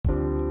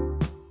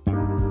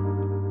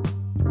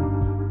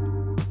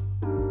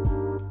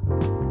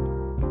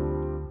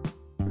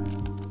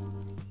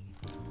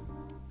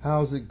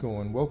How's it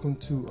going? Welcome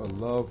to A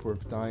Love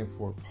Worth Dying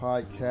For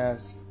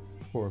podcast,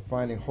 where we're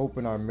finding hope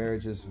in our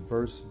marriages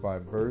verse by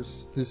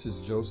verse. This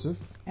is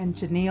Joseph. And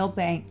Janelle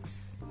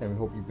Banks. And we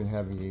hope you've been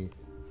having a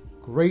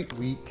great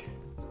week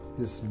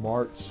this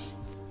March.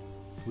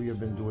 We have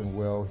been doing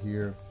well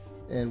here.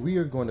 And we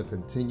are going to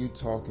continue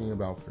talking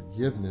about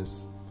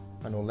forgiveness.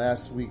 I know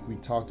last week we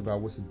talked about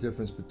what's the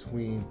difference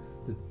between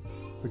the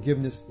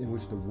forgiveness in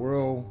which the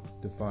world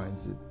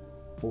defines it,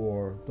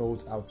 or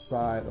those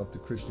outside of the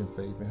Christian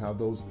faith, and how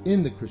those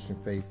in the Christian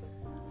faith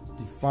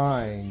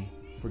define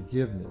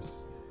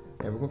forgiveness.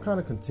 And we're going to kind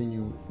of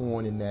continue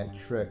on in that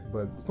trek,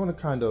 but we're going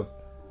to kind of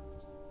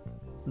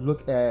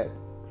look at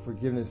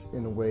forgiveness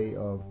in a way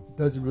of,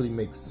 does it really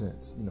make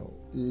sense?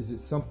 Is it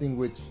something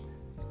which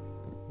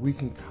we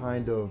can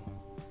kind of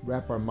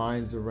wrap our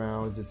minds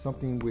around? Is it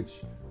something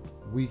which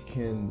we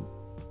can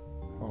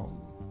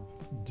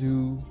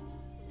do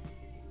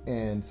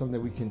and something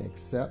that we can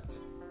accept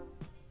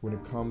when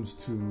it comes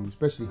to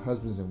especially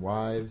husbands and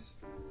wives?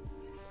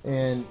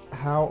 And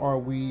how are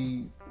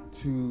we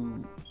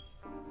to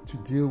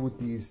deal with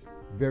these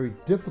very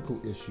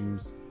difficult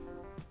issues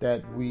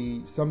that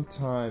we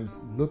sometimes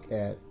look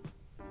at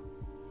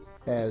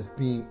as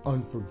being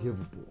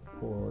unforgivable,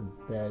 or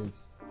that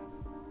it's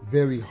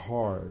very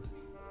hard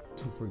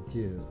to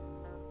forgive?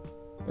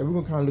 And we're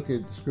going to kind of look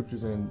at the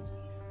scriptures and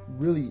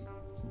really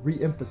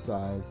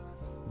re-emphasize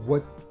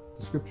what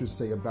the scriptures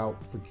say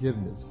about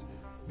forgiveness.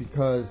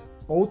 Because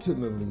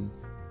ultimately,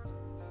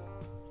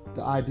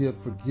 the idea of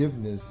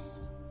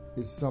forgiveness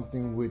is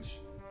something which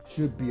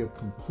should be a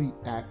complete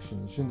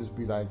action. It shouldn't just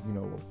be like,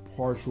 a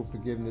partial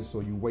forgiveness,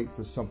 or you wait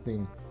for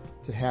something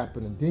to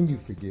happen and then you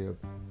forgive.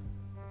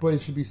 But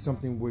it should be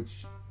something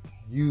which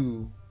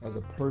you, as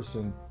a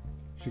person,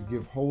 should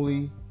give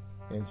wholly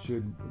and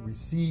should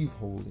receive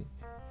wholly.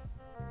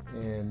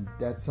 And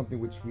that's something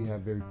which we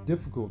have very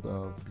difficult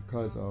of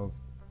because of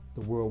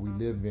the world we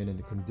live in and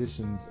the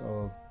conditions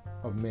of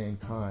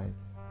mankind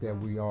that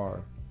we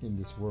are in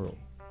this world.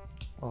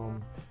 So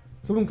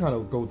we're going to kind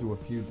of go through a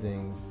few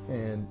things.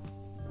 And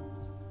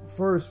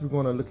first, we're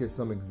going to look at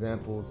some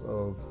examples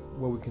of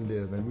where we can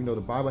live. And we know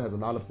the Bible has a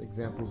lot of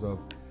examples of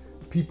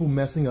people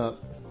messing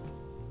up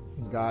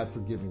and God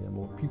forgiving them,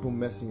 or people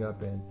messing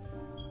up and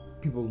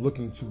people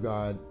looking to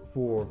God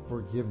for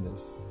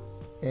forgiveness.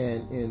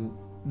 And in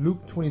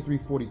Luke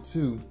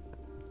 23:42,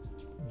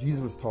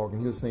 Jesus was talking.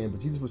 He was saying, but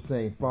Jesus was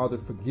saying, "Father,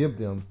 forgive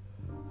them,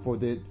 for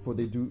they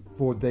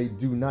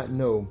do not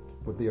know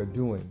what they are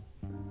doing."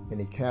 And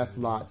they cast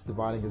lots,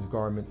 dividing his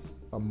garments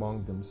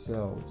among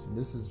themselves. And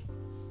this is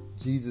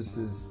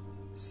Jesus's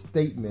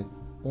statement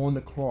on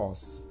the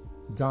cross,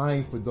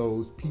 dying for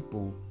those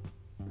people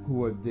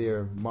who are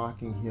there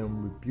mocking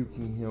him,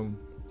 rebuking him,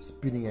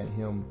 spitting at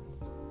him,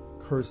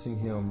 cursing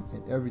him,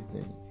 and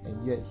everything.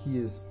 And yet he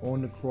is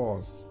on the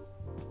cross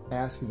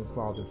asking the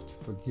Father to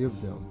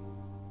forgive them,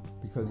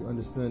 because he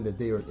understood that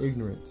they are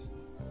ignorant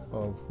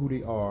of who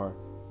they are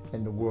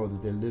and the world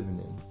that they're living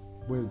in.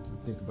 What do you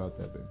think about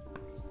that, babe?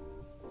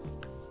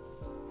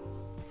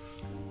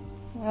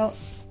 Well,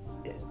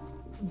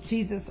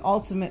 Jesus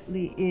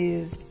ultimately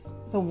is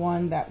the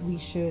one that we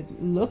should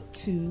look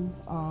to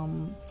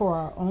for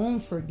our own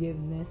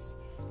forgiveness,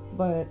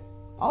 but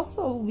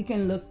also we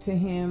can look to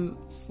him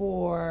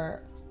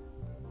for,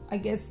 I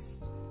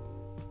guess,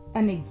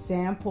 an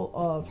example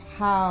of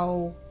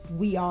how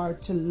we are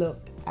to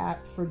look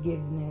at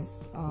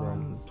forgiveness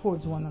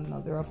towards one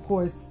another. Of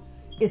course,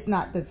 it's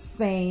not the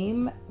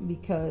same,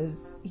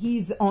 because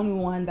he's the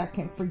only one that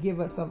can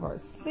forgive us of our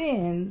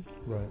sins,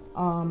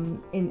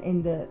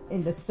 in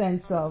the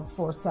sense of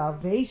for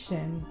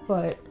salvation.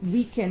 But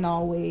we can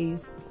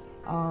always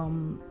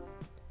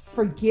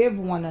forgive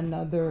one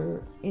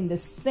another in the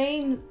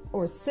same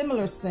or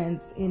similar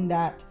sense, in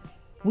that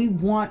we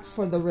want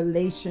for the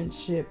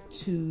relationship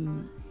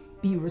to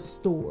be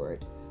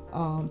restored,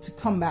 to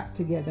come back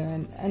together.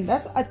 And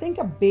that's, I think,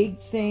 a big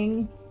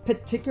thing,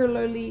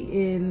 particularly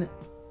in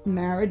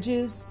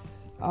marriages,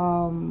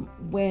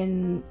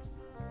 when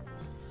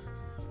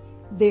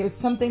there's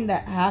something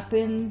that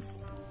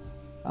happens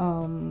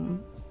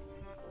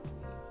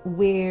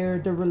where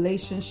the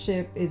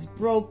relationship is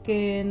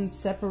broken,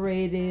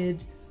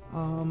 separated.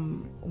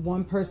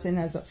 One person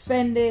has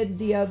offended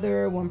the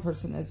other, one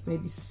person has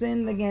maybe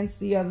sinned against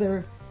the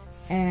other,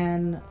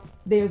 and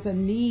there's a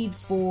need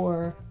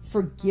for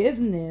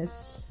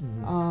forgiveness,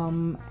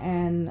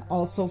 and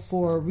also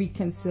for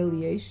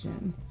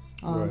reconciliation.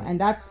 And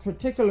that's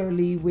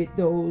particularly with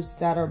those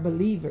that are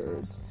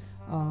believers.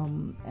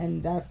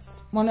 And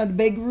that's one of the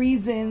big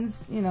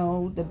reasons,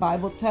 the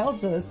Bible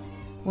tells us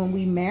when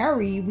we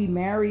marry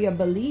a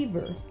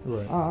believer.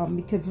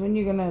 Because when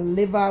you're going to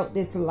live out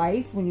this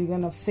life, when you're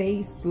going to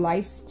face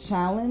life's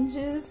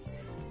challenges,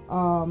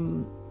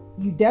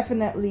 you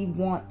definitely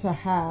want to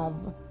have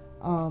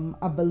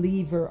a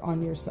believer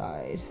on your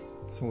side.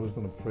 Someone who's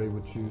going to pray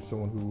with you,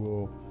 someone who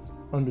will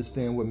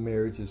understand what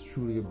marriage is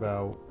truly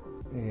about,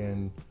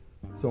 and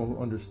someone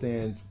who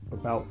understands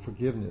about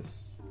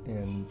forgiveness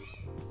and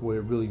what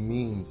it really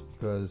means.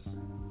 Because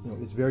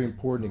it's very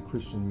important in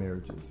Christian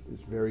marriages.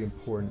 It's very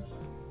important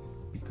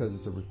because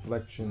it's a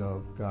reflection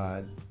of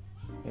God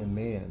and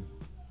man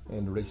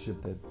and the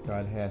relationship that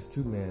God has to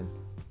man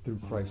through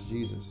Christ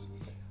Jesus.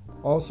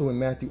 Also in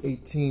Matthew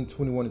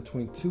 18:21 and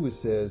 22, it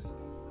says,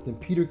 "Then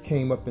Peter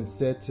came up and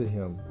said to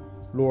him,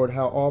 'Lord,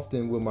 how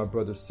often will my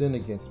brother sin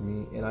against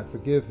me and I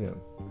forgive him?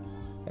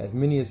 As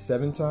many as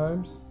 7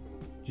 times?'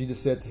 Jesus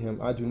said to him,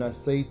 'I do not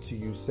say to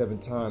you 7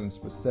 times,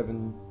 but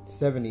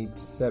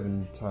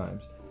 77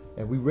 times.'"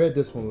 And we read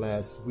this one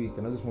last week,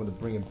 and I just wanted to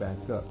bring it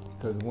back up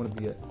because I want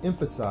to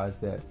emphasize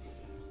that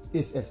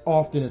it's as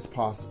often as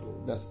possible.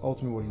 That's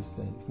ultimately what he's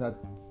saying. It's not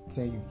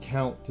saying you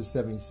count to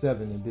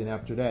 77 and then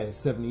after that at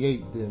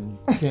 78 then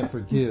you can't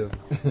forgive.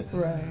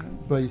 Right.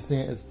 But he's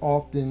saying as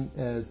often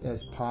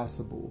as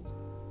possible.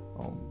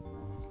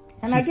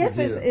 And I guess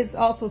it's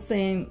also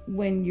saying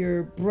when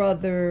your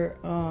brother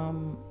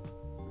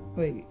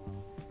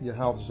your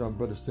house is your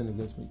brother sin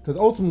against me, because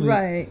ultimately,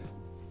 right,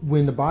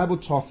 when the Bible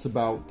talks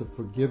about the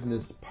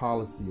forgiveness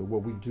policy or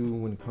what we do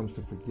when it comes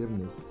to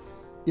forgiveness,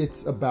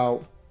 it's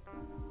about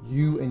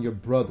you and your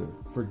brother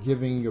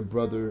forgiving your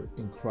brother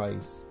in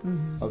Christ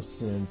of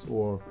sins,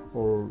 or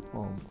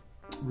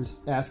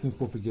asking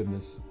for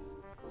forgiveness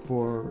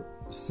for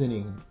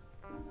sinning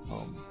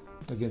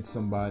against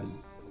somebody.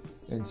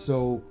 And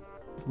so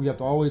we have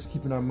to always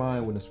keep in our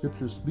mind when the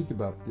scriptures speak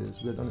about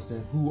this, we have to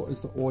understand who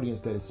is the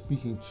audience that is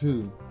speaking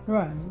to,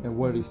 right, and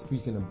what are they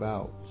speaking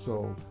about.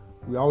 So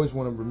we always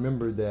want to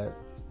remember that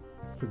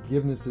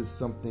forgiveness is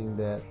something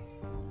that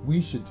we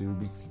should do,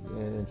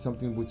 and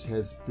something which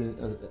has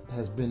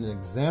been an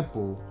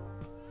example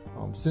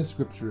since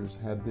scriptures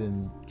have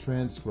been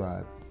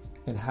transcribed,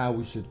 and how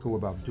we should go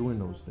about doing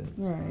those things.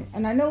 Right.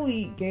 And I know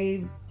we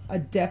gave a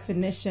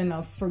definition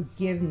of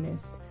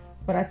forgiveness,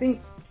 but I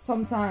think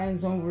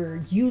sometimes when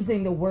we're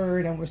using the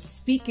word and we're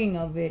speaking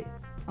of it,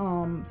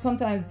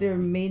 sometimes there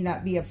may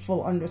not be a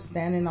full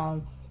understanding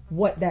on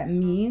what that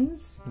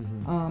means.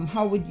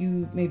 How would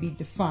you maybe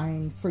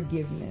define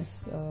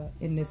forgiveness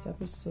in this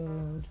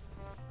episode?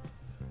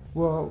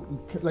 Well,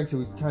 like I said,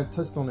 we kind of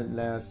touched on it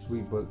last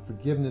week, but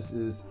forgiveness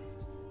is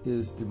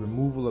the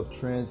removal of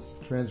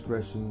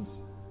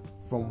transgressions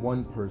from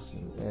one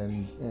person,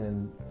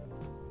 and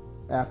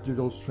after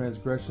those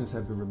transgressions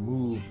have been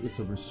removed, it's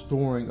a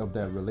restoring of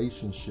that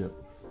relationship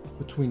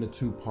between the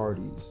two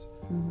parties.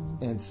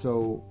 And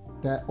so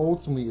that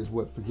ultimately is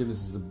what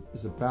forgiveness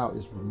is about,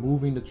 is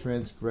removing the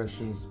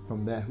transgressions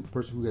from that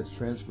person who has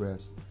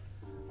transgressed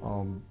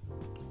on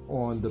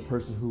the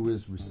person who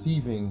is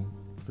receiving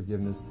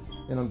forgiveness,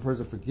 and on the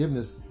person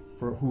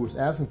who is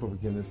asking for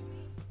forgiveness,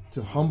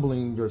 to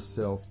humbling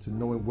yourself to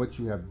knowing what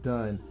you have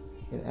done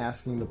and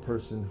asking the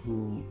person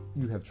who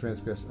you have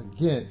transgressed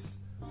against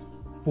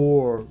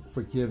for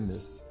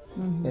forgiveness,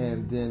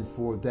 and then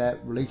for that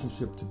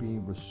relationship to be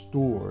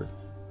restored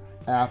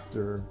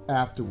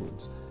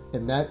afterwards.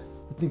 And that,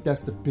 I think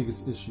that's the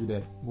biggest issue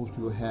that most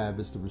people have,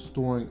 is the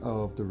restoring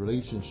of the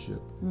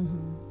relationship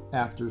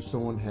after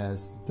someone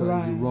has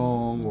done you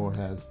wrong, or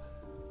has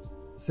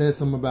said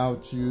something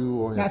about you,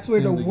 or that's where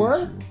the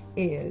work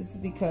is,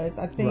 because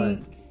I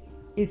think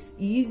it's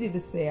easy to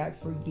say I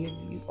forgive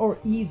you, or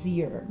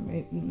easier.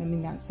 Let me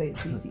not say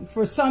it's easy.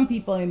 For some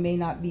people, it may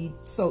not be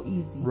so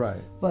easy. Right.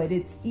 But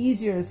it's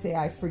easier to say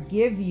I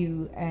forgive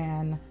you,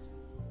 and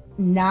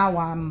now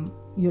I'm,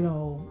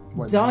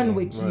 done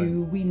with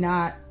you. We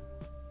not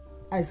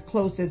as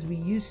close as we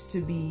used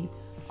to be.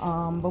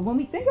 But when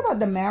we think about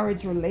the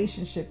marriage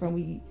relationship, and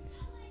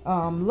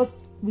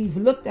we've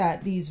looked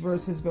at these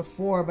verses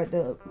before, but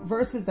the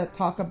verses that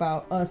talk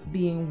about us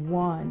being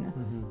one,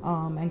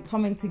 and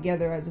coming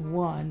together as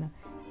one,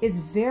 it's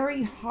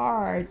very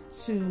hard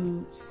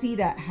to see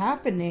that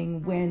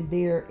happening when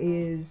there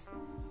is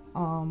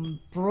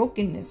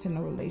brokenness in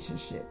a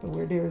relationship,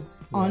 where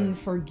there's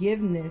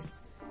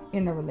unforgiveness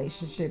in a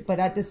relationship. But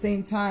at the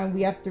same time,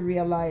 we have to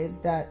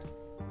realize that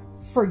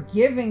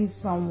forgiving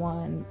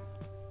someone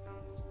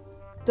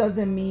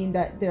doesn't mean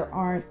that there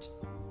aren't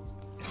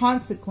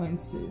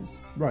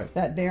consequences, right?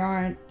 That there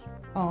aren't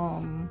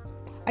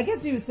I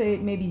guess you would say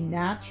maybe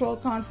natural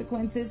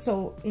consequences.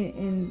 So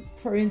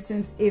for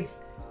instance, if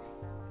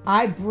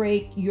I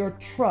break your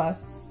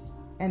trust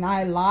and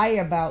I lie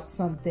about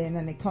something,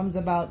 and it comes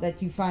about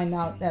that you find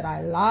out that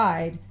I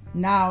lied,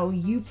 now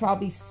you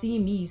probably see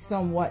me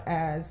somewhat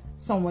as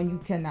someone you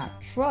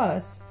cannot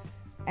trust,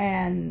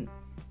 and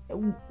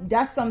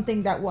that's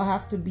something that will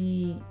have to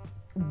be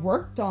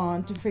worked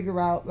on to figure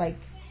out, like,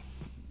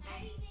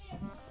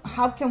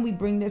 how can we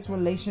bring this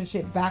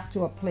relationship back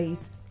to a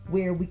place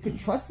where we could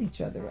trust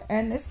each other?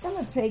 And it's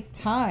going to take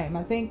time.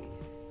 I think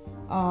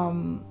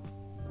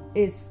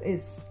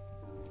it's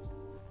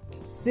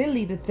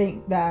silly to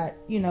think that,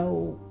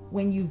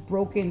 when you've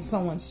broken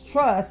someone's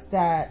trust,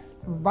 that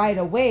right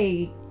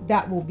away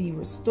that will be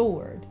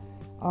restored.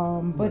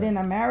 But in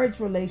a marriage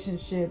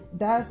relationship,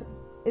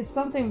 it's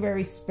something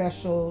very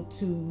special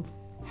to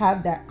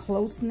have that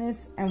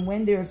closeness. And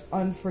when there's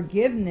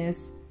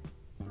unforgiveness,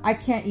 I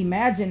can't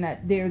imagine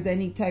that there's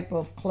any type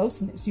of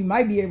closeness. You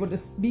might be able to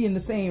be in the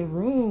same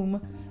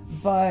room,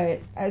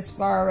 But as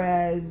far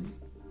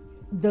as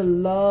the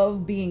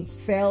love being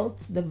felt,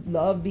 the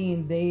love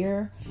being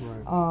there,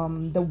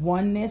 Right. the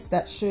oneness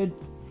that should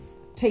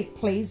take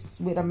place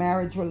with a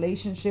marriage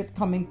relationship,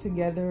 coming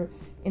together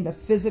in the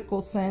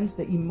physical sense,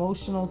 the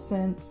emotional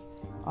sense,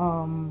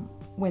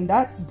 when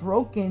that's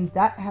broken,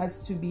 that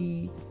has to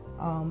be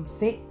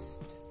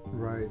fixed.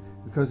 Right,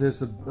 because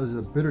there's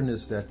a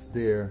bitterness that's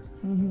there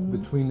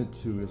between the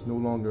two. It's no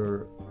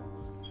longer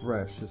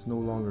fresh. It's no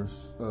longer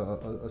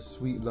a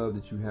sweet love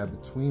that you have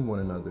between one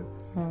another,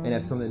 and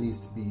that's something that needs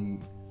to be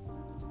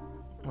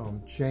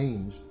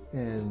changed.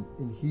 And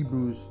in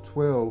Hebrews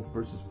 12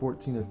 verses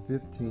 14 and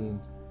 15,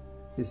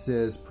 it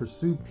says,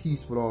 "Pursue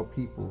peace with all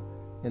people,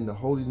 and the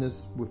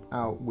holiness with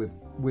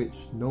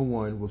which no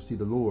one will see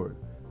the Lord.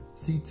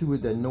 See to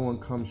it that no one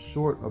comes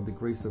short of the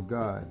grace of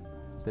God,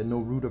 that no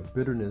root of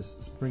bitterness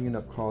springing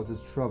up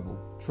causes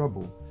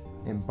trouble,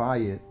 and by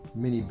it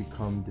many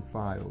become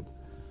defiled."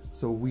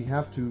 So we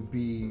have to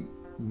be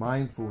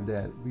mindful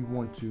that we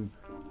want to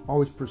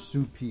always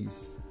pursue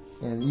peace.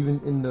 And even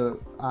in the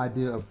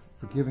idea of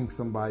forgiving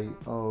somebody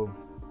of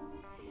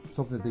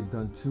something that they've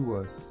done to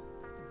us,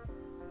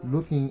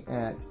 looking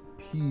at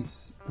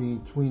peace being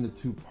between the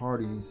two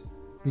parties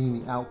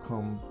being the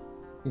outcome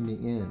in the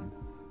end.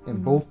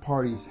 And both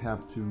parties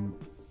have to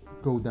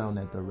go down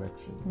that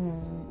direction.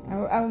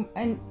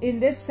 And in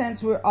this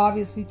sense, we're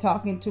obviously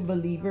talking to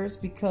believers,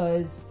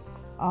 because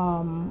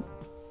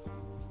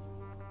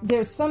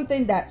there's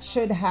something that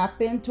should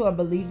happen to a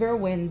believer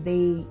when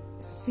they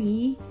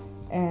see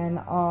and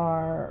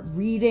are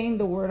reading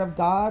the Word of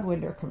God, when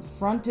they're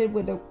confronted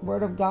with the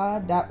Word of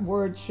God. That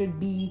Word should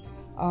be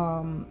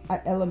an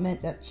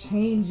element that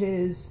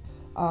changes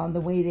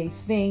the way they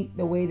think,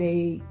 the way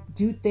they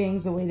do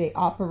things, the way they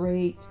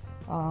operate,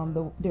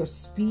 their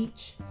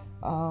speech.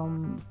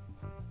 And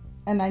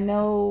I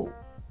know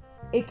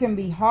it can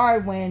be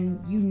hard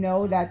when you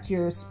know that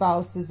your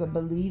spouse is a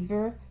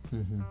believer,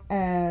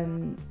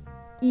 and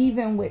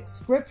even with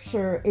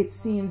scripture, it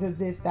seems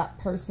as if that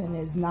person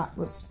is not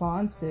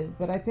responsive.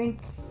 But I think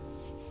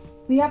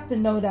we have to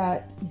know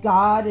that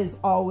God is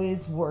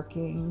always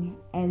working,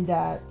 and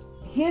that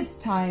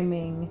His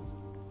timing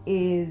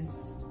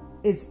is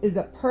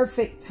a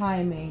perfect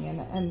timing,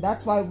 and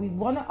that's why we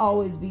want to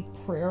always be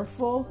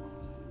prayerful,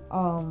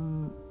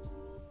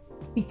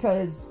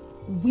 because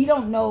we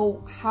don't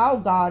know how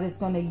God is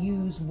going to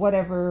use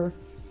whatever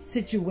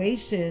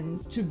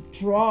situation to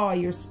draw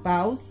your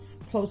spouse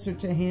closer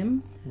to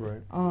Him,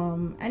 Right.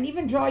 and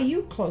even draw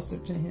you closer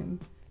to Him.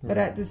 But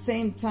at the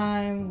same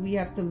time, we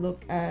have to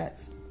look at,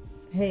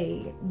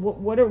 hey,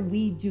 what are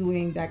we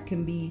doing that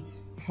can be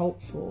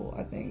helpful,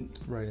 I think.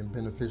 Right, and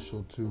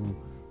beneficial to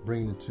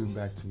bring the two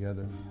back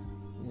together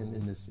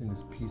in this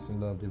peace and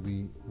love that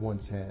we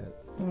once had.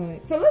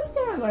 Right. So let's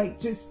kind of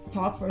just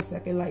talk for a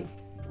second.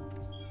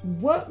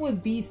 What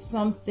would be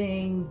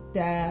something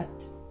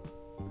that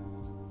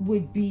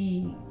would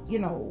be,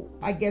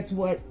 I guess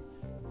what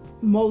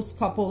most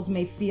couples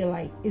may feel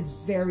like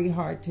is very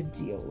hard to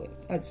deal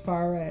with, as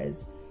far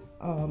as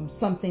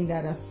something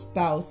that a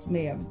spouse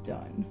may have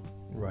done?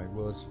 Right.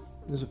 Well,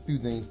 there's a few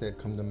things that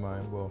come to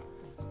mind. Well,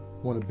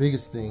 one of the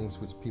biggest things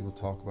which people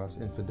talk about is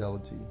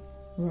infidelity.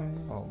 Right.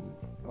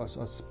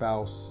 A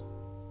spouse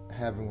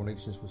having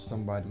relations with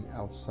somebody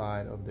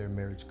outside of their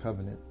marriage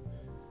covenant.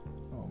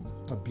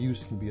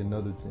 Abuse can be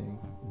another thing,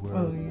 where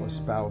a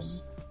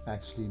spouse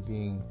actually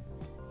being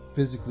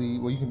physically,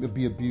 well, you can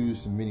be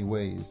abused in many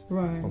ways,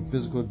 Right. from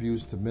physical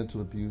abuse to mental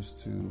abuse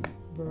to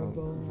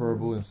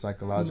verbal and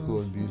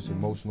psychological abuse,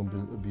 emotional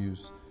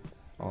abuse,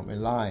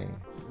 and lying,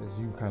 as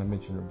you kind of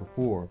mentioned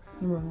before.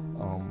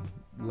 Right.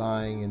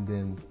 Lying and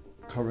then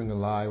covering a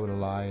lie with a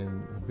lie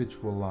and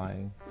habitual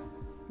lying.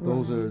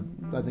 Those are,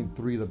 I think,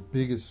 three of the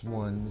biggest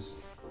ones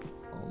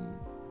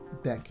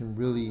that can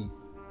really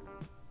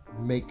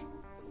make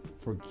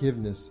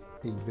forgiveness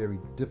a very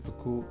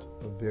difficult,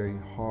 a very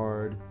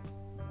hard,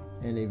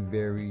 and a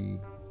very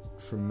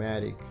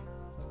traumatic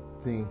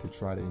thing to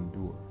try to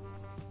endure.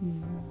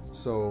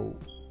 So,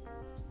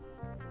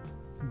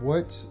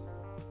 what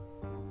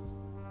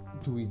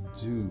do we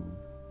do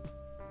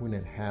when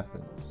it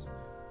happens?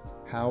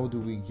 How do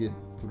we get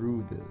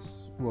through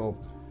this?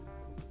 Well,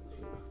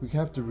 we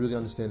have to really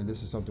understand that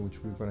this is something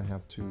which we're going to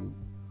have to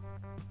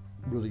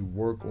really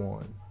work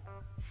on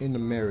in the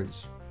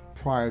marriage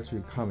prior to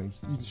it coming.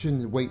 You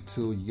shouldn't wait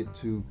till you get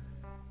to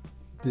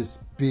this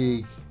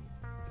big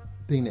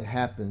thing that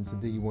happens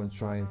and then you want to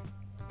try and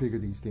figure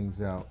these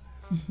things out.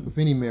 With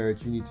any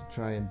marriage, you need to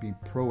try and be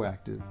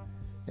proactive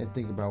and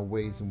think about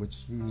ways in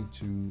which you need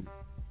to,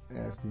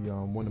 as the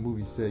one of the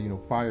movies said,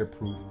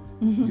 fireproof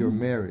your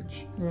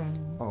marriage. Right.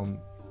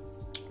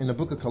 In the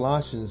book of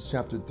Colossians,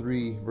 chapter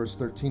 3, verse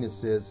 13, it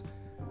says,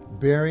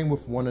 "Bearing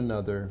with one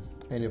another,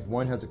 and if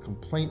one has a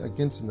complaint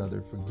against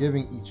another,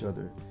 forgiving each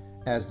other,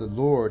 as the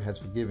Lord has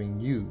forgiven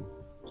you,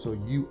 so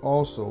you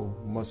also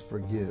must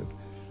forgive."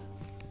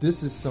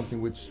 This is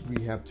something which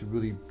we have to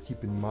really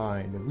keep in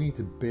mind, that we need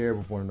to bear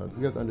with one another.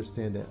 We have to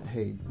understand that,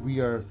 hey, we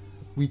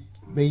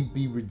may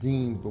be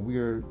redeemed, but we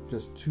are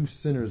just two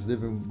sinners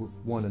living with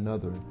one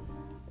another.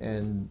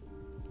 And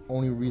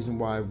only reason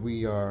why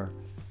we are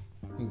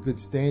in good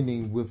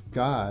standing with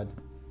God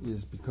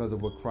is because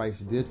of what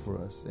Christ did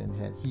for us and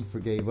He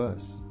forgave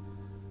us.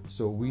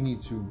 So we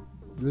need to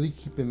really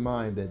keep in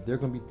mind that there are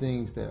going to be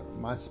things that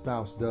my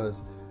spouse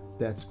does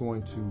that's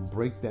going to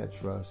break that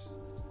trust,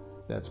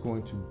 that's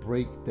going to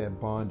break that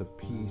bond of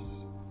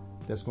peace,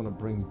 that's going to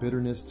bring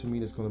bitterness to me,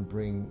 that's going to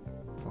bring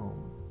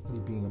me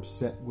being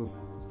upset with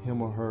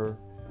him or her.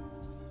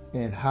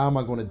 And how am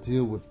I going to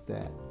deal with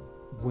that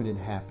when it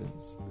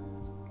happens?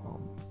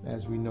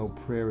 As we know,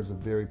 prayer is a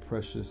very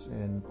precious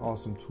and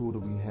awesome tool that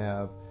we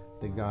have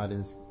that God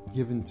has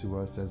given to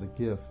us as a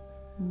gift.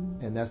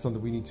 And that's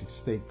something we need to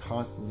stay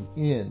constantly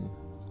in,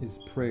 is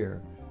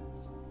prayer,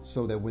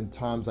 so that when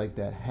times like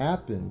that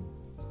happen,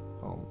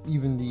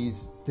 even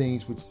these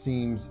things which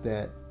seems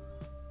that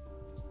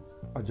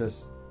are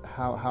just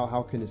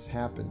how can this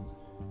happen,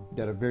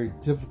 that are very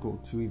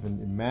difficult to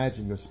even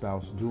imagine your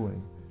spouse doing,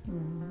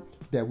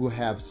 that we'll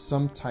have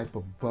some type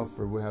of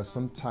buffer, we'll have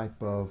some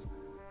type of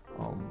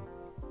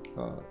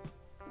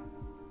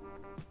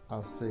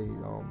I'll say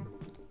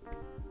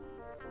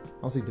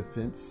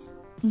defense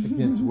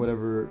against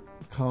whatever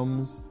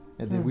comes,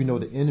 and then we know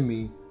the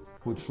enemy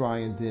will try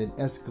and then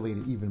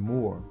escalate it even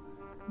more,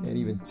 and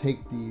even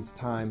take these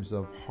times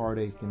of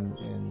heartache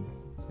and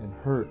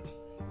hurt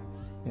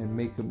and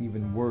make them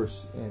even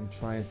worse, and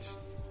try and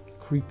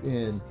creep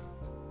in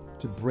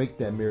to break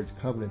that marriage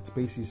covenant,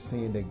 basically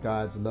saying that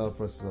God's love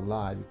for us is a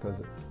lie.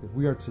 Because if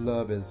we are to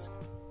love,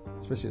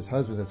 especially as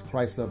husbands, as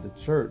Christ loved the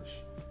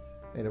church,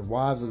 and if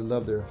wives are to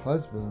love their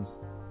husbands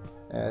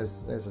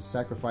as a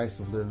sacrifice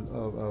of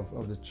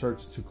the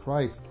church to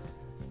Christ,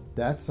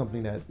 that's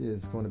something that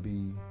is going to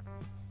be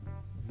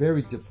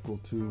very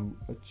difficult to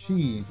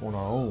achieve on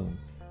our own.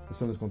 It's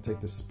something that's going to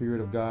take the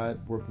Spirit of God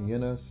working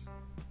in us,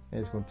 and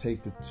it's going to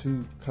take the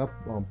two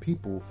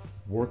people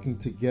working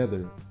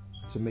together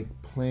to make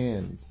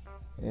plans,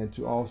 and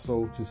to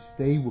also to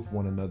stay with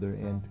one another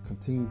and to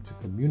continue to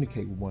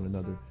communicate with one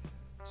another,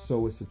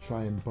 so as to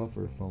try and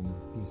buffer from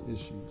these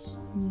issues.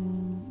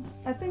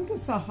 I think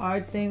it's a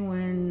hard thing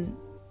when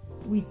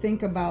we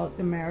think about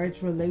the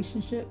marriage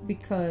relationship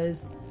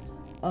because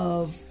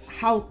of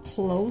how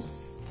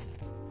close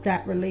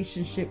that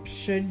relationship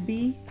should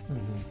be,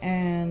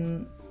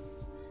 and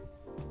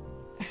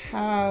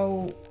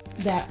how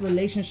that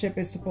relationship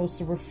is supposed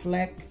to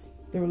reflect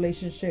the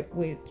relationship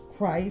with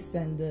Christ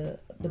and the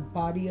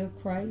body of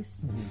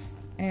Christ.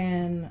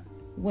 And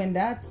when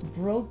that's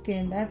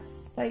broken,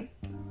 that's a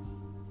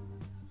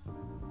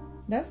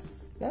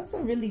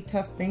really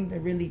tough thing to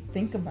really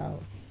think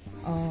about.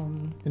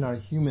 In our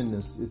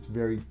humanness, it's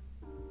very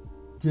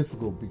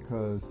difficult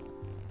because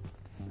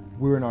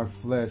we're in our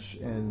flesh,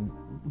 and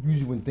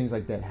usually when things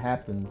like that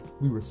happen,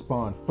 we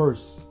respond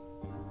first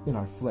in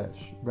our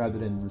flesh rather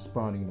than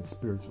responding in a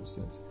spiritual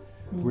sense.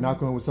 We're not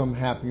going, when something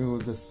happens, we'll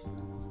just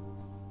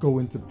go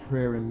into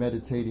prayer and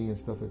meditating and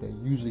stuff like that.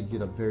 You usually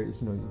get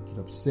you get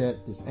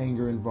upset, there's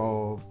anger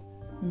involved.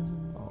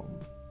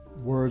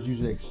 Words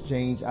usually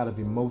exchange out of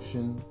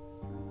emotion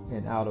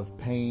and out of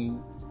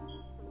pain.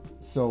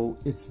 So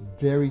it's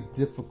very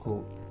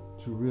difficult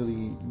to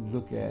really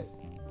look at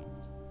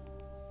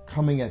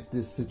coming at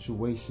this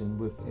situation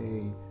with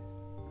a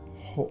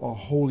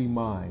holy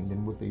mind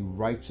and with a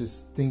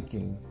righteous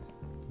thinking,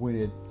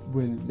 when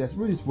that's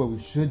really what we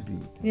should be.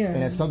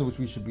 And that's something which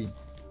we should be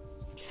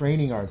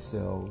training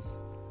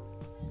ourselves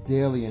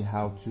daily in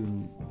how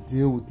to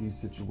deal with these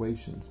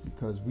situations,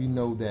 because we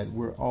know that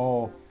we're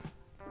all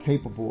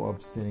capable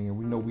of sinning, and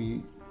we know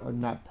we are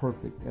not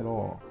perfect at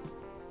all.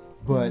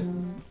 But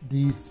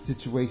these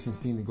situations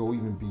seem to go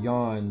even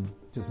beyond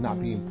just not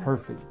being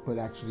perfect, but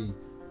actually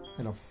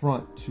an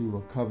affront to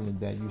a covenant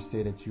that you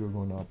say that you're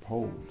going to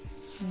uphold.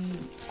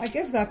 I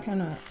guess that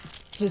kind of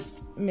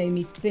just made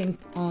me think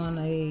on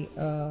a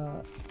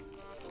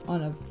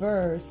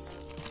verse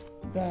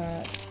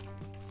that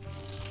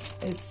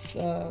it's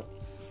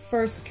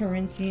 1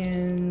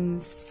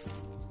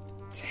 Corinthians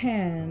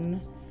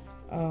 10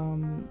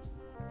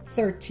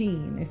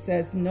 13. It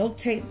says, "No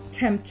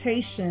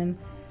temptation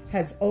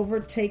has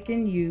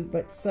overtaken you,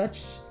 but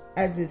such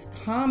as is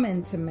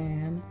common to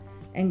man,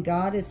 and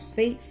God is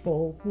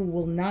faithful, who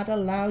will not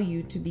allow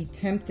you to be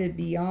tempted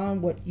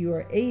beyond what you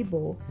are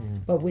able,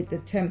 but with the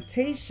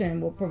temptation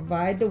will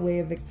provide the way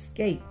of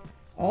escape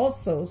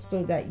also,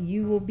 so that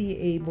you will be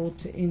able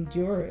to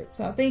endure it."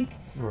 So I think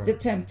the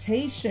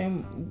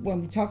temptation,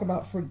 when we talk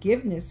about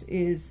forgiveness,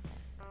 is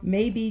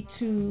maybe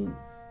to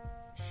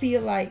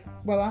feel like,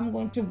 well, I'm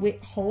going to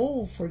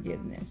withhold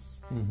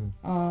forgiveness.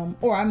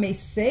 Or I may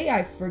say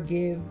I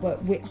forgive,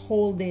 but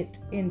withhold it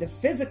in the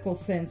physical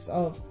sense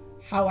of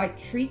how I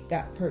treat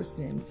that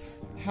person,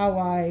 how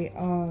I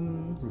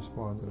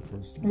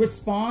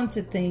respond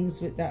to things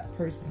with that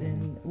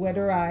person,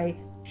 whether I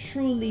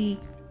truly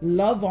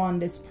love on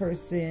this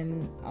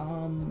person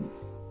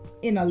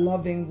in a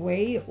loving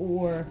way,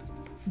 or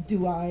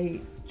do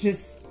I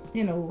just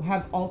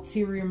have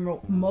ulterior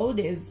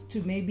motives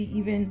to maybe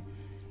even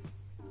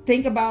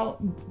think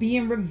about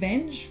being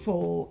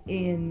revengeful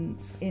in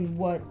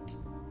what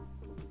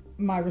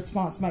my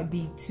response might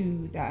be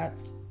to that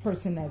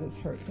person that is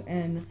hurt.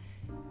 And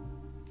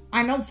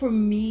I know for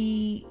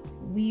me,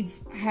 we've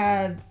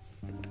had,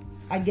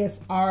 I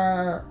guess,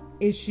 our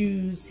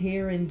issues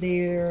here and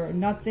there.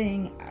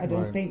 Nothing, I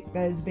don't think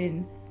that has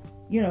been,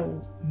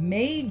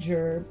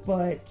 major,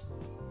 but,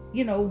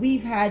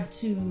 we've had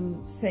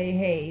to say,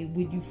 hey,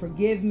 would you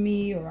forgive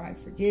me, or I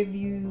forgive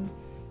you,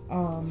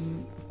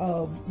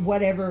 of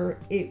whatever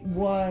it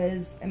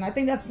was. And I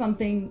think that's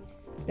something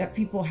that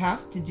people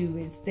have to do,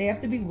 is they have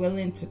to be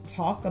willing to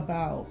talk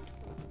about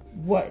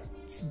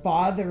what's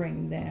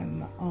bothering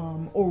them,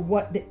 or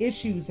what the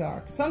issues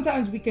are.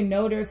 Sometimes we can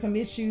know there's some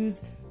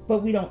issues,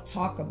 but we don't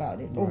talk about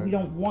it, or we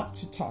don't want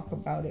to talk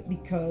about it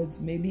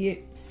because maybe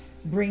it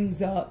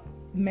brings up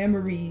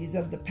memories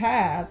of the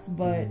past.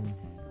 But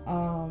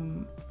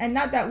and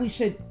not that we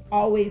should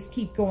always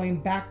keep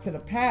going back to the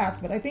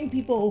past, but I think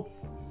people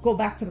go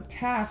back to the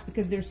past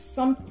because there's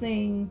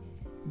something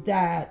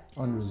that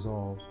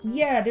unresolved.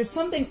 Yeah, there's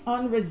something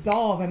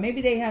unresolved, and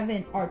maybe they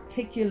haven't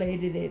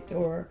articulated it,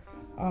 or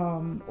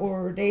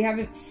they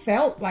haven't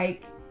felt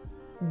like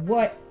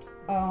what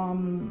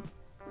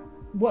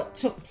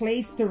took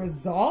place to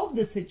resolve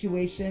the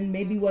situation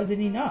maybe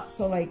wasn't enough.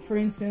 So, like, for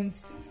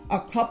instance, a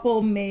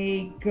couple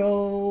may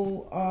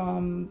go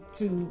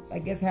to, I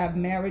guess, have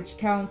marriage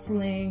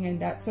counseling and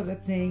that sort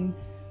of thing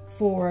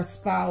for a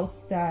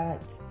spouse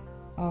that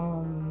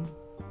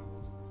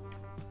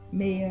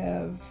may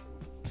have,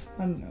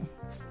 I don't know,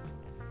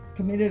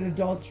 committed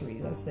adultery,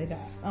 let's say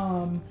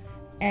that.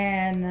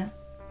 And,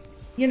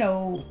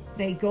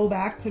 they go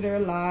back to their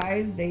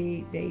lives.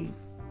 They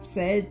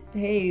said,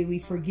 hey, we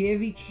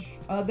forgive each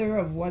other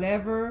of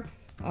whatever.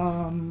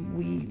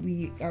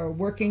 We are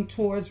working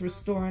towards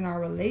restoring our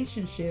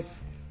relationship.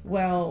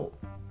 Well,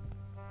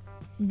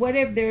 what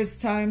if there's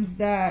times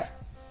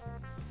that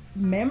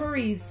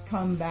memories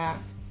come back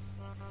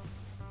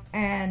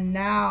and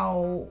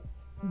now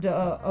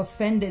the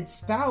offended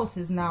spouse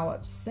is now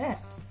upset?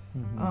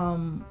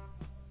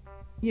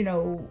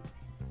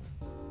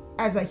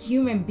 As a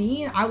human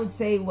being, I would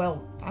say,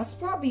 well, that's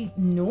probably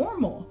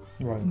normal.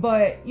 Right.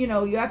 But, you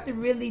have to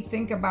really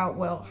think about,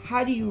 well,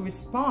 how do you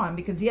respond?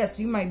 Because, yes,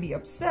 you might be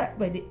upset,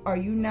 but are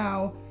you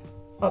now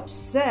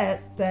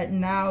upset that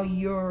now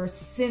you're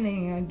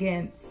sinning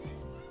against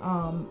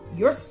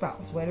your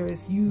spouse, whether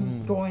it's you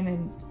going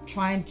and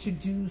trying to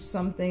do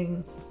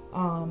something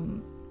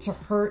to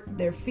hurt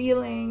their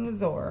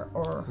feelings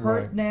or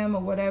hurt them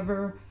or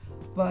whatever.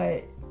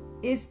 But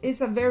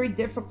it's a very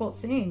difficult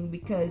thing,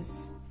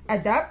 because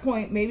at that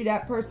point, maybe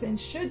that person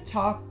should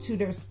talk to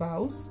their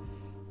spouse,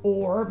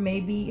 or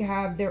maybe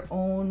have their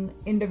own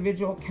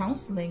individual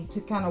counseling to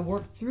kind of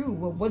work through,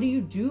 well, what do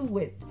you do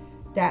with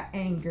that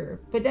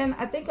anger? But then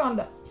I think on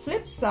the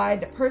flip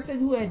side, the person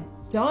who had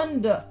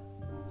done the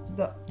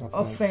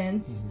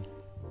offense,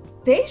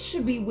 they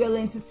should be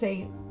willing to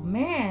say,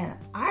 man,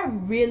 I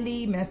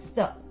really messed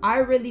up. I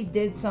really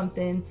did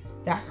something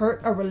that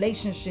hurt a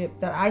relationship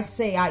that I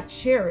say I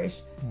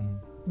cherish.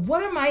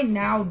 What am I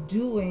now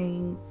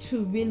doing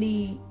to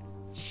really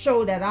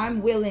show that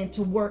I'm willing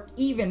to work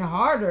even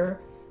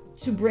harder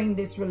to bring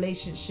this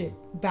relationship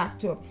back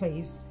to a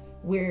place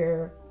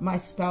where my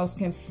spouse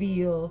can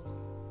feel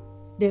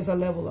there's a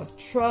level of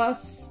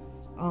trust,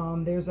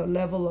 there's a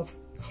level of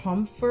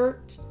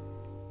comfort,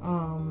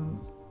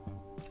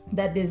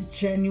 that there's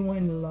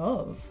genuine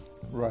love.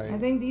 Right. I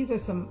think these are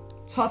some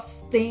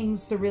tough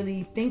things to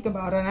really think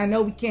about, and I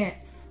know we can't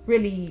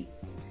really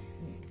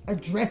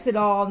address it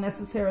all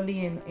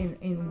necessarily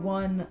in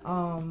one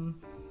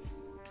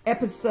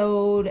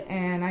episode,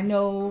 and I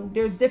know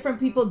there's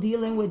different people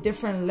dealing with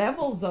different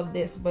levels of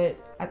this, but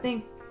I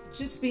think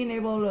just being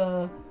able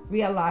to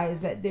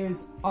realize that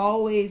there's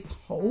always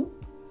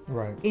hope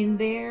in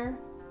there,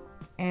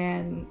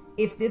 and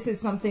if this is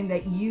something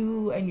that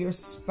you and your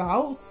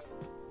spouse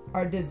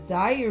are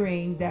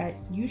desiring, that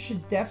you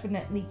should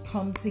definitely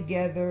come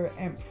together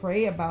and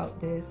pray about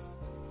this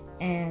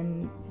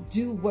and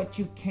do what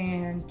you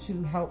can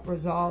to help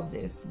resolve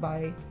this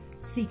by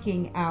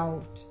seeking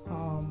out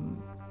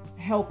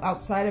help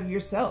outside of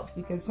yourself,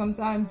 because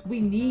sometimes we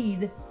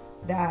need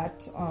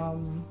that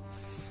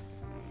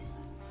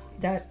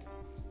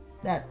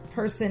that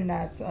person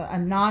that's a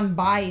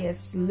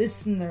non-biased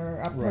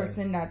listener, a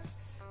person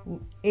that's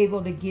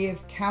able to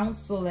give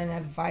counsel and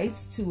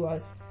advice to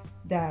us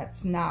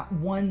that's not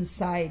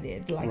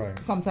one-sided, like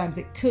sometimes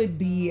it could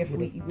be if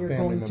we're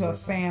going to a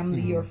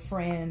family or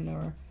friend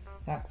or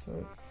that sort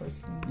of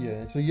person.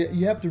 Yeah, so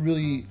you have to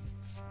really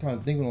kind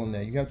of think on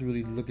that. You have to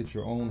really look at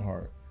your own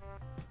heart.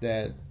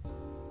 That,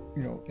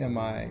 am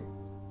I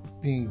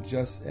being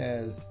just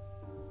as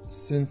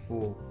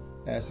sinful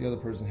as the other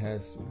person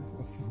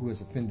who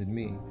has offended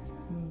me,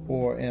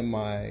 or am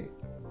I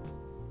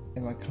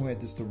coming at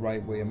this the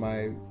right way? Am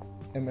I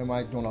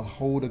going to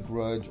hold a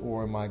grudge,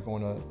 or am I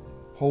going to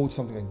hold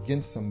something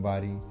against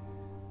somebody?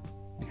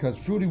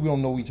 Because truly, we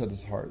don't know each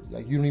other's heart.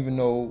 Like, you don't even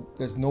know.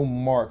 There's no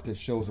mark that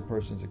shows a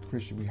person is a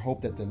Christian. We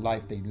hope that the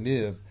life they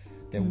live,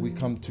 that we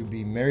come to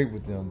be married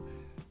with them,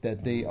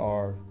 that they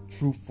are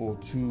truthful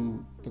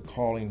to the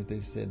calling that they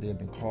said they have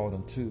been called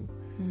unto.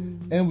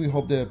 And we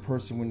hope that a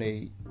person, when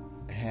they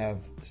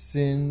have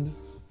sinned,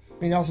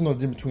 I mean, I also know the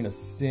difference between a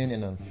sin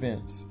and an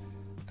offense,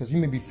 because you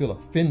maybe feel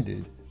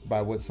offended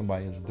by what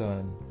somebody has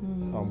done,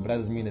 but that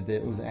doesn't mean that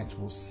it was an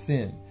actual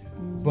sin.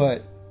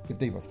 But if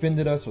they've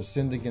offended us or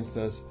sinned against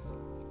us,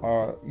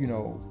 are, you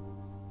know,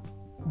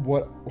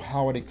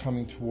 how are they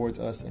coming towards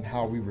us, and how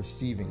are we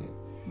receiving it?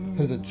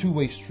 Because it's a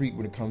two-way street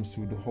when it comes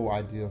to the whole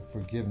idea of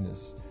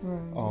forgiveness,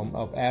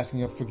 of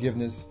asking of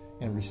forgiveness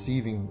and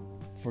receiving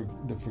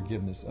the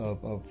forgiveness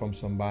of from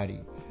somebody.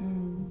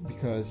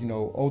 Because, you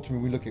know,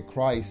 ultimately we look at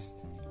Christ,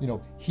 you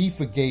know, he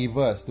forgave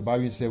us. The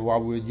Bible said while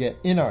we were yet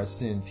in our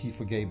sins, he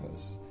forgave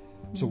us.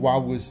 So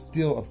while we're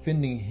still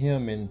offending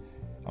him and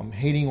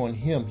hating on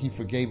him, he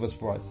forgave us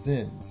for our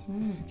sins.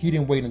 He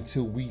didn't wait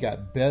until we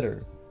got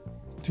better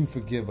to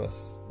forgive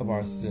us of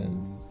our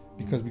sins,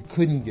 because we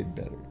couldn't get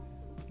better.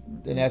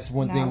 And that's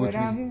one thing which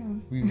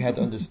we've had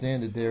to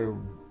understand, that there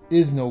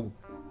is no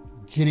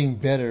getting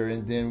better,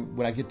 and then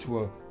when I get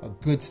to a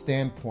good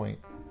standpoint,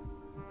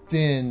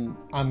 then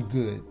I'm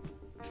good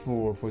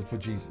for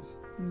Jesus.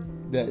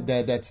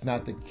 That's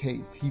not the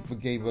case. He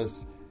forgave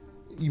us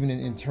even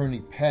in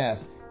eternity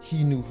past.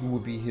 He knew who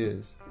would be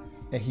his,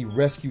 and he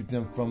rescued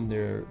them from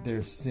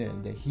their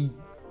sin. That he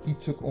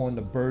took on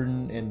the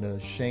burden and the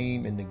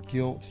shame and the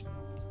guilt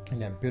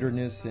and that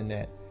bitterness and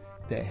that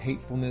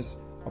hatefulness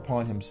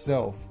upon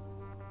himself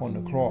on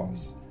the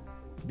cross,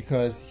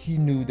 because he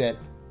knew that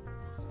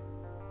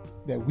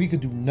we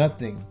could do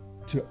nothing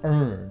to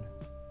earn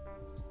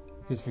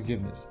his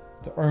forgiveness,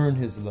 to earn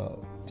his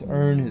love, to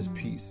earn his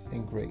peace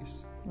and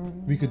grace.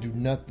 We could do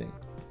nothing.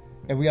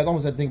 And we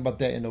almost have to think about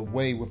that in a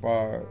way with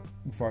our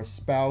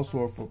spouse,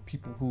 or for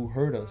people who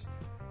hurt us.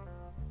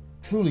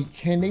 Truly,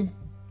 can they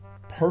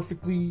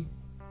perfectly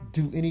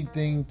do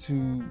anything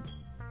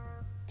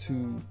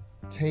to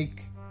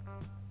take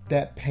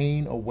that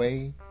pain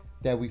away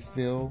that we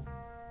feel,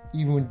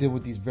 even when dealing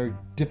with these very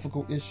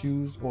difficult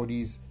issues, or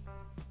these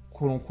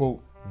quote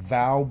unquote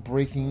vow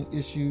breaking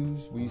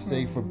issues, when you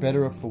say for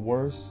better or for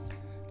worse?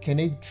 Can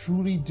they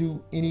truly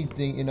do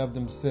anything in of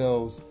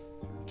themselves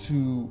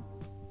to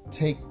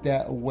take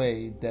that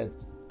away that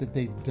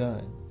they've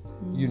done?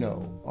 You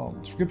know,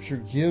 Scripture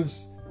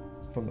gives,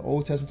 from the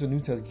Old Testament to the New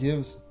Testament,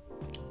 gives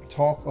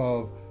talk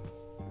of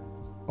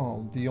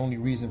the only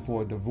reason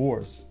for a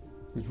divorce,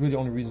 which really the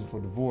only reason for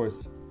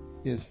divorce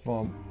is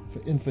for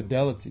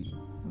infidelity.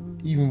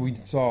 Even we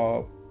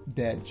saw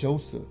that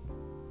Joseph,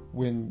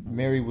 when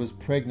Mary was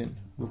pregnant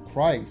with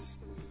Christ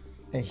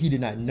and he did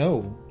not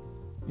know,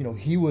 you know,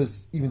 he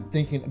was even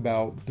thinking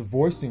about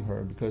divorcing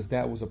her, because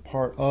that was a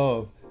part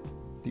of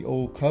the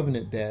old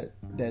covenant, that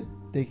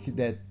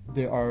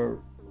there are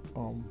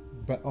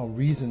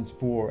reasons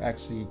for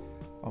actually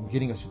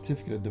getting a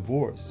certificate of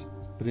divorce.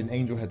 But then the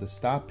angel had to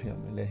stop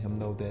him and let him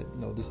know that,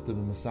 no, this the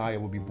Messiah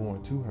will be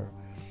born to her.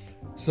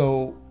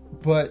 So,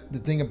 but the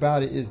thing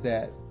about it is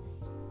that,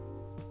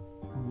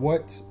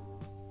 what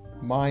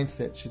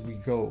mindset should we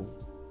go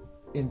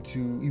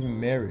into even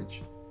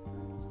marriage,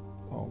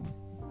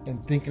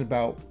 and thinking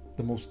about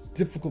the most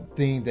difficult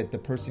thing that the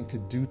person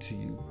could do to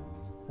you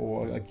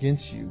or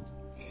against you,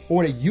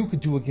 or that you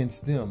could do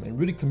against them, and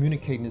really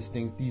communicating these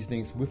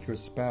things with your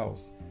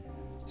spouse,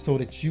 so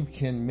that you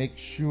can make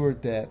sure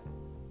that,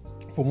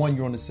 for one,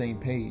 you're on the same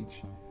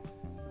page.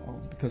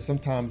 Because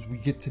sometimes we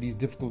get to these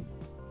difficult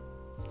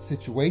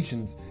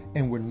situations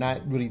and we're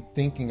not really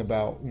thinking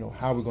about, you know,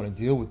 how we're going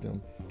to deal with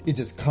them. It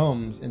just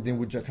comes, and then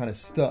we're just kind of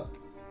stuck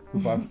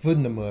with our foot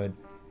in the mud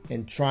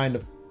and trying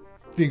to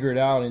figure it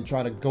out, and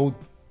trying to go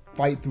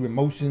fight through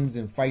emotions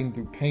and fighting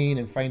through pain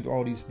and fighting through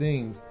all these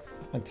things,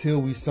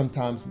 until we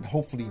sometimes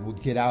hopefully will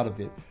get out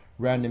of it,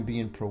 rather than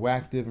being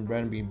proactive and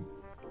rather than being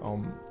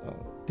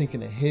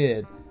thinking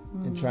ahead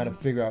and trying to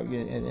figure out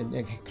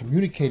and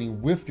communicating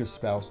with your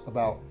spouse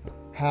about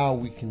how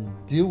we can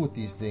deal with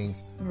these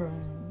things. Right.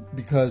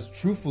 Because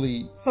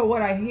truthfully... So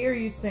what I hear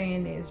you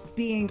saying is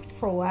being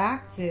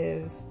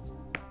proactive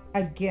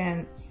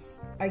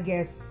against, I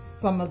guess,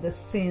 some of the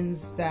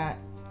sins that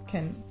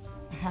can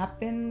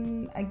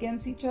happen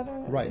against each other.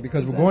 Right,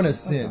 because we're going to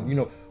sin. You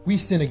know, we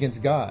sin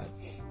against God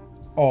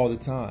all the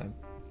time,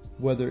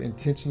 whether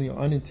intentionally or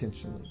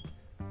unintentionally.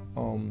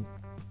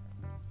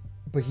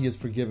 But he has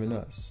forgiven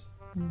us.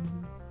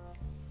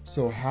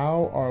 So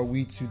how are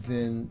we to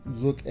then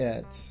look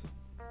at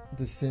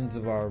the sins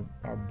of our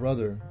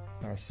brother,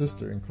 our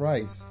sister in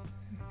Christ?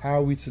 How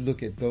are we to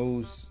look at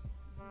those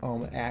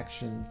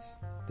actions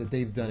that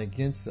they've done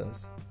against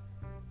us,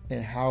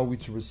 and how are we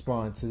to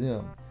respond to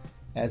them?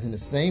 As in the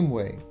same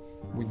way,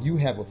 when you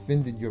have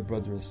offended your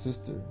brother or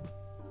sister,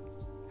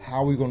 how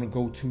are we going to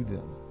go to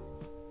them?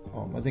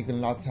 I think a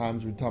lot of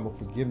times when we talk about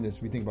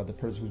forgiveness, we think about the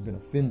person who's been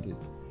offended,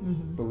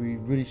 but we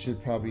really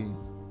should probably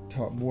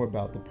talk more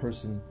about the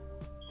person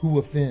who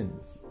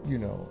offends, you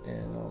know,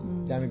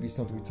 and that may be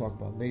something we talk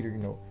about later, you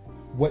know,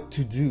 what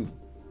to do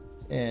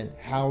and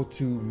how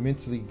to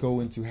mentally go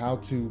into how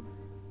to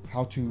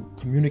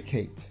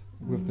communicate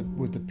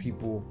with the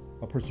people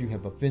a person you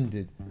have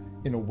offended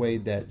in a way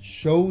that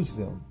shows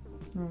them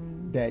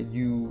that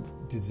you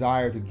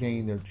desire to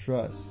gain their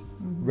trust,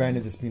 rather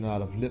than just being a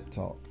lot of lip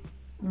talk.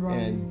 Right.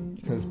 And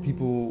because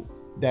people,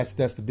 that's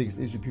the biggest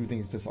issue. People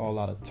think it's just all a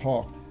lot of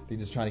talk. They're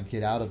just trying to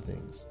get out of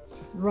things.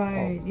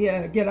 Right.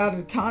 Yeah. Get out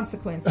of the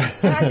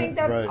consequences. And I think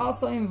that's Right.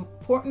 also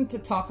important to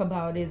talk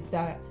about, is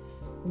that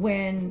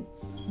when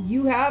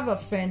you have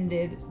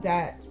offended,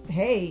 that,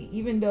 hey,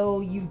 even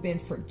though you've been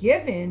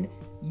forgiven,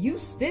 you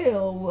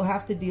still will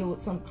have to deal with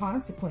some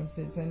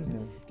consequences.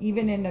 And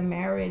even in a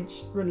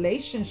marriage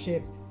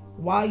relationship,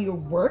 while you're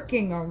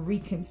working on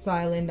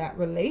reconciling that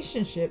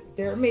relationship,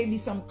 there may be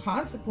some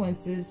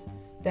consequences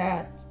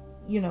that,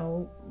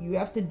 you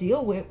have to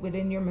deal with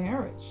within your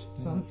marriage.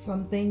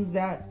 Some things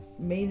that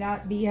may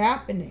not be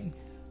happening.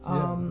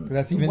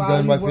 That's even while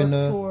done you within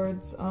work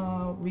towards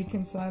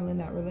reconciling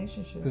that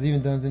relationship. Because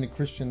even done in the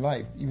Christian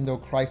life, even though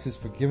Christ has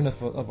forgiven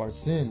us of our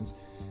sins,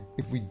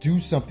 if we do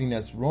something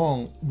that's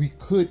wrong, we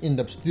could end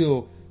up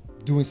still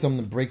doing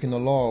something, breaking the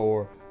law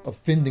or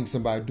offending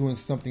somebody, doing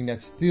something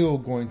that's still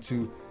going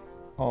to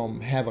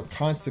have a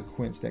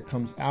consequence that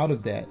comes out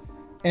of that,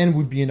 and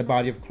would be in the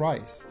body of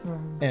Christ.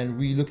 And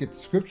we look at the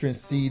scripture and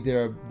see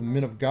there are the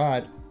men of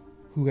God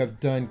who have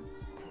done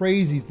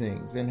crazy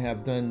things and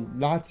have done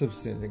lots of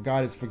sins, and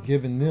God has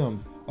forgiven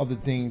them of the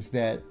things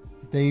that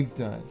they've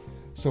done.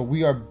 So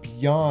we are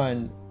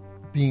beyond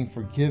being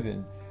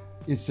forgiven.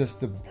 It's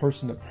just the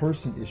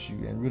person-to-person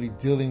issue, and really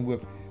dealing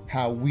with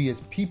how we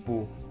as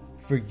people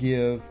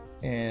forgive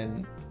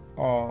and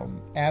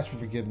ask for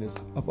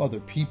forgiveness of other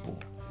people.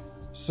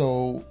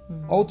 So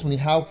ultimately,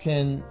 how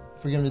can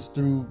forgiveness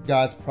through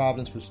God's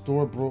providence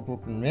restore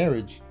broken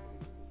marriage?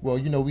 Well,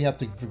 we have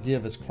to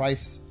forgive as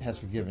Christ has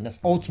forgiven. That's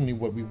ultimately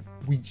what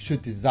we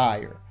should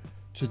desire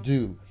to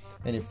do.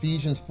 In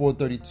Ephesians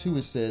 4:32,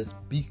 it says,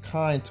 "Be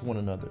kind to one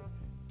another,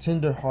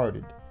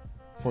 tender-hearted,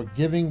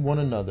 forgiving one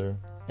another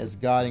as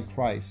God in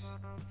Christ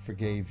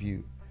forgave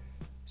you."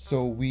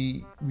 So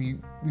we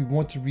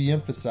want to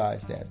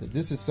reemphasize that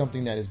this is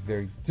something that is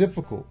very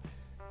difficult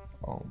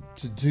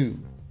to do.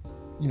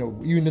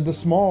 Even in the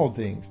small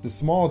things, the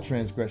small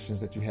transgressions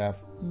that you have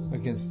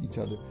against each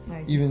other.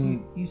 Like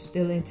even you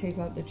still didn't take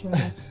out the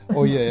trash.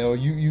 or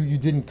you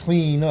didn't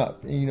clean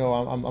up.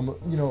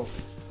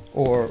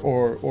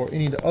 Or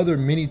any of the other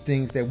many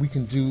things that we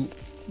can do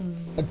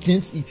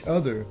against each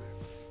other.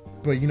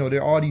 But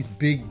there are these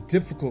big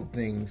difficult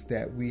things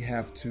that we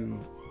have to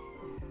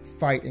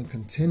fight and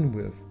contend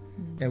with,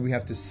 and we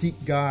have to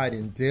seek God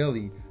in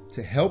daily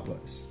to help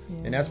us.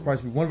 And that's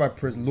probably one of our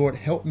prayers: Lord,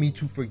 help me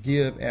to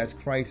forgive as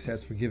Christ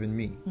has forgiven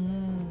me.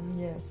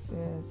 Yes.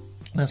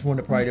 That's one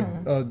of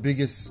the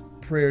biggest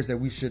prayers that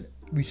we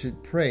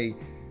should pray,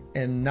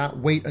 and not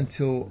wait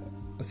until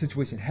a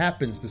situation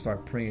happens to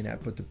start praying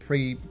that, but to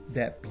pray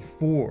that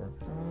before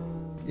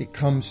it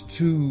comes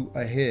to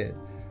a head.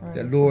 Right.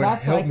 That Lord,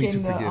 help me to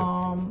forgive. That's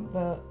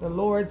like in the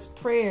Lord's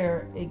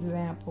Prayer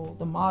example,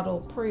 the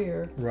model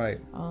prayer, right?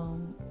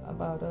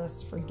 About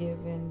us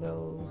forgiving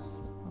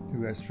those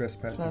who has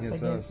trespassed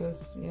against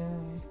us. Yeah.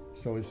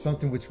 So it's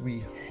something which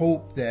we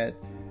hope that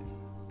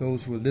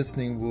those who are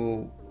listening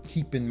will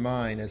keep in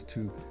mind, as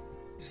to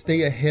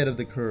stay ahead of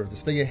the curve, to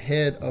stay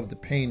ahead of the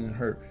pain and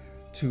hurt,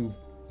 to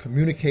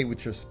communicate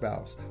with your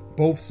spouse,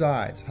 both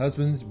sides.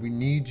 Husbands, we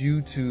need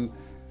you to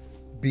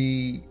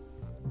be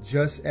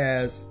just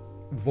as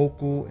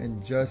vocal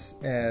and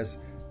just as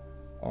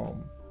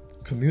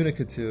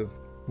communicative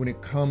when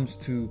it comes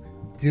to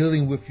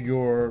dealing with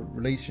your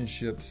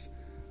relationships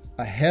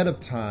ahead of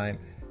time,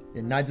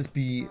 and not just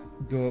be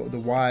the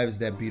wives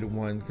that be the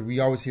one, because we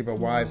always hear about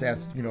wives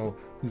ask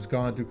who's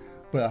gone through,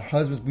 but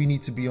husbands, we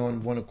need to be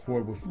on one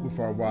accord with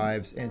our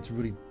wives, and to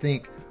really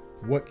think,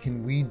 what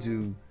can we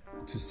do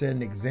to set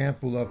an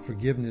example of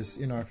forgiveness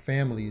in our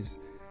families,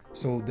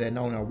 so that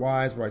not only our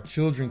wives but our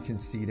children can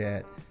see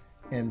that,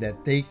 and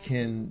that they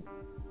can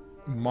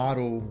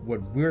model what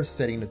we're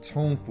setting the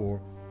tone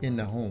for in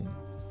the home.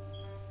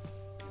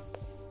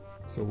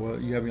 So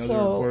what you have any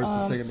other words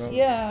to say about?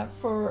 Yeah,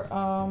 for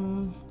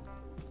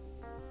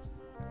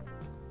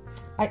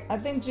I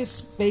think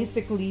just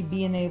basically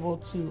being able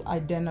to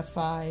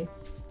identify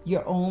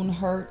your own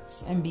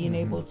hurts and being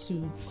able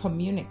to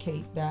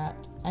communicate that,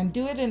 and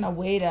do it in a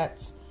way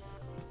that's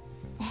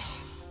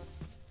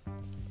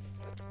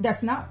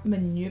not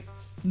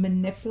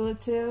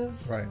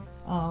manipulative, right?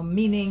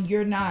 Meaning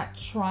you're not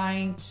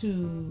trying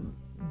to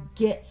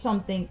get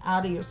something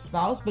out of your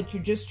spouse, but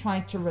you're just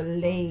trying to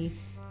relay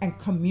and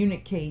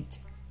communicate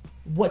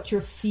what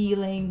you're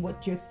feeling,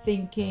 what you're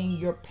thinking,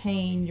 your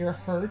pain, your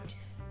hurt.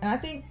 And I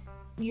think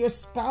your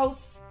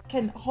spouse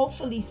can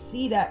hopefully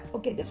see that,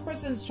 okay, this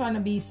person is trying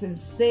to be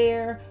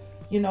sincere.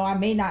 I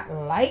may not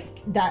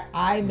like that,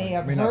 I may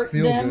have hurt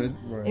them.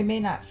 Right. It may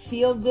not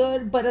feel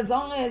good, but as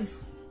long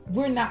as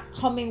we're not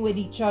coming with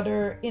each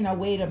other in a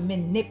way to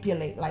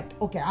manipulate, like,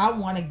 okay, I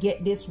want to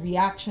get this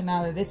reaction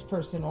out of this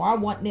person, or I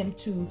want them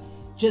to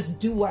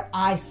just do what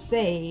I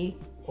say,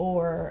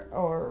 or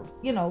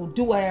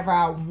do whatever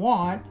I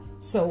want,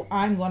 so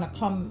I'm going to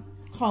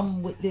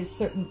come with this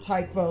certain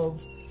type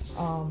of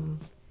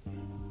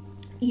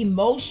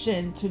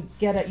emotion to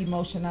get an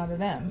emotion out of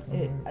them.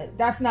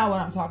 That's not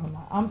what I'm talking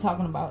about. I'm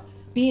talking about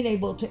being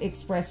able to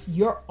express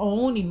your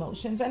own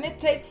emotions, and it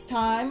takes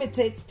time, it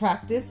takes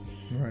practice,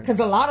 because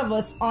a lot of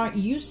us aren't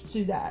used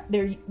to that.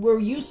 We're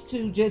used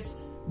to just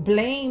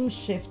blame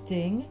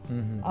shifting,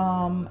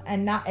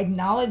 and not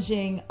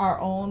acknowledging our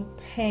own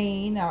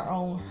pain, our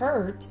own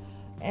hurt,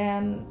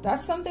 and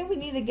that's something we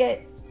need to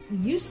get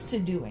used to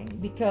doing,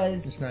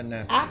 because it's not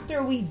natural.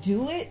 After we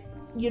do it,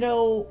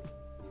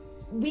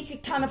 we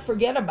could kind of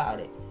forget about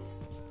it,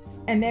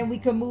 and then we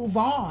can move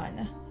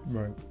on.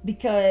 Right.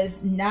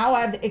 Because now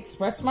I've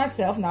expressed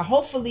myself. Now,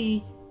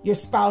 hopefully, your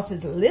spouse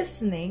is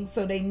listening,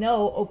 so they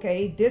know,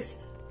 okay,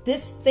 this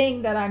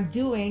thing that I'm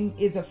doing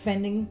is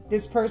offending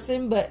this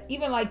person. But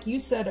even like you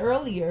said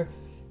earlier,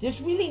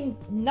 there's really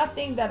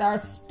nothing that our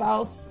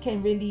spouse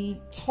can really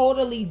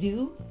totally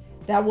do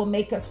that will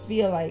make us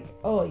feel like,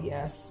 oh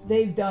yes,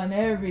 they've done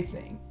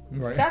everything.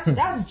 Right.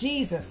 That's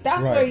Jesus.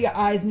 That's right. where your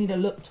eyes need to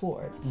look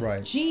towards.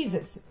 Right.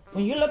 Jesus.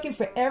 When you're looking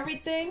for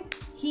everything,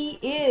 He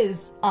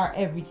is our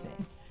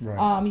everything.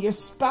 Right. Your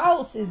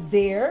spouse is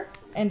there,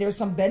 and there's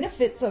some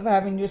benefits of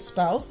having your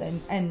spouse,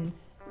 and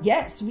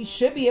yes, we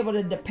should be able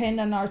to depend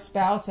on our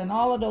spouse and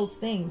all of those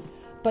things,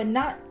 but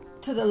not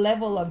to the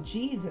level of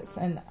Jesus.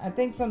 And I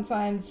think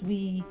sometimes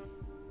we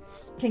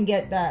can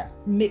get that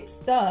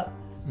mixed up,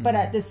 but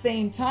at the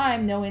same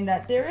time, knowing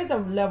that there is a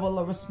level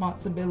of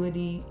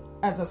responsibility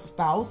as a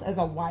spouse, as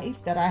a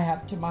wife, that I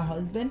have to my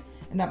husband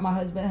and that my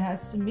husband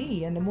has to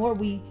me. And the more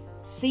we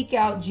seek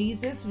out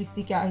Jesus, we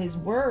seek out His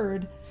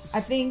word, I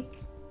think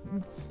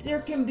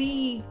there can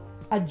be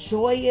a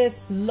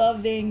joyous,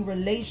 loving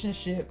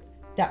relationship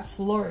that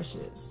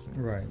flourishes.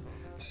 Right.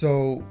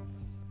 So,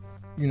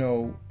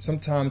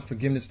 sometimes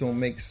forgiveness don't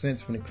make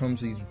sense when it comes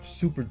to these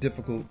super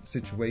difficult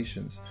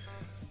situations.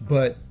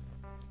 But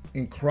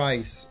in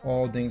Christ,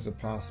 all things are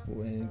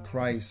possible. And in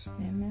Christ,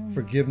 Amen.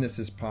 Forgiveness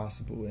is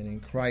possible. And in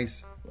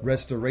Christ,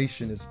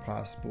 restoration is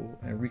possible.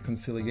 And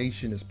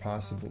reconciliation is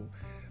possible.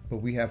 But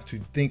we have to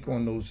think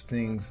on those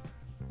things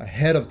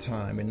ahead of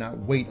time and not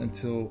wait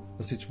until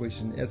a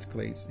situation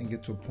escalates and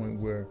get to a point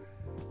where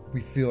we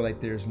feel like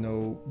there's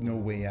no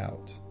way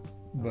out.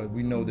 But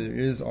we know there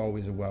is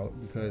always a way out,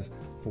 because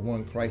for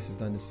one, Christ has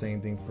done the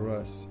same thing for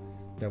us,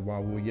 that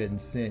while we were yet in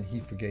sin,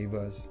 He forgave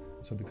us.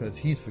 So because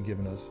He's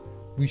forgiven us,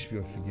 we should be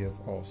able to forgive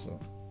also.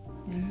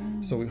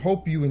 Amen. So we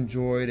hope you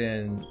enjoyed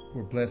and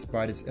were blessed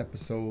by this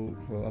episode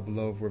of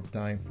Love Worth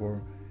Dying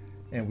For.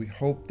 And we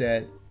hope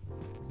that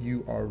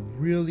you are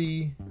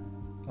really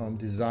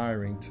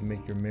desiring to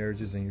make your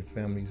marriages and your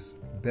families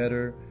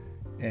better,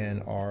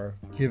 and are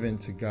given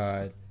to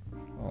God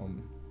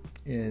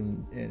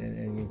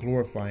in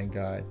glorifying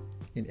God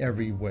in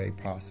every way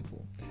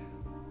possible.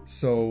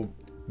 So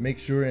make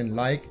sure and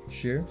like,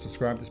 share,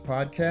 subscribe to this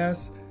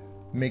podcast.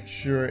 Make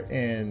sure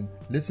and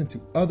listen to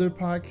other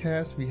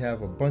podcasts. We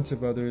have a bunch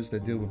of others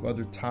that deal with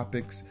other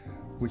topics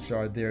which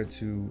are there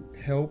to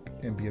help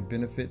and be a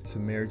benefit to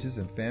marriages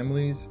and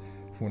families.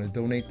 If you want to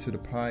donate to the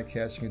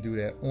podcast, you can do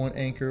that on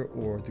Anchor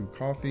or through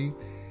Coffee.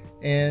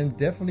 And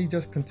definitely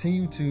just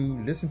continue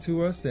to listen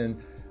to us and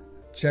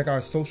check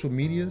our social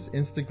medias,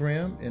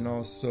 Instagram, and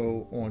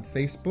also on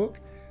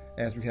Facebook,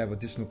 as we have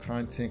additional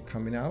content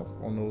coming out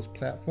on those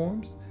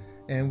platforms.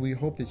 And we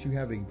hope that you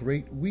have a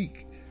great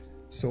week.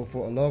 So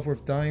for A Love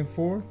Worth Dying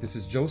For, this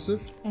is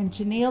Joseph. And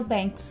Janelle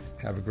Banks.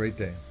 Have a great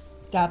day.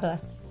 God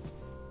bless.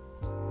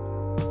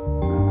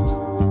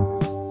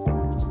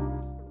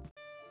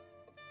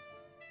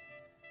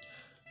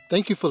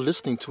 Thank you for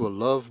listening to A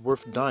Love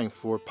Worth Dying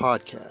For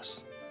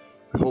podcast.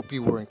 We hope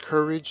you were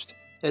encouraged,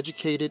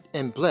 educated,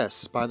 and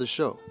blessed by the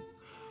show.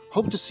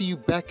 Hope to see you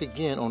back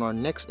again on our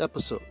next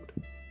episode.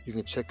 You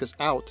can check us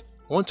out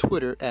on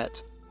Twitter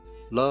at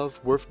Love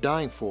Worth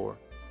Dying For,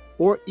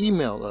 or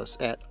email us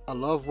at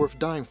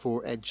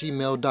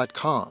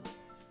aloveworthdyingfor@gmail.com.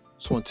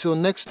 So until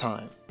next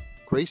time,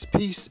 grace,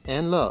 peace,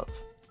 and love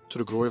to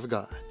the glory of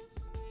God.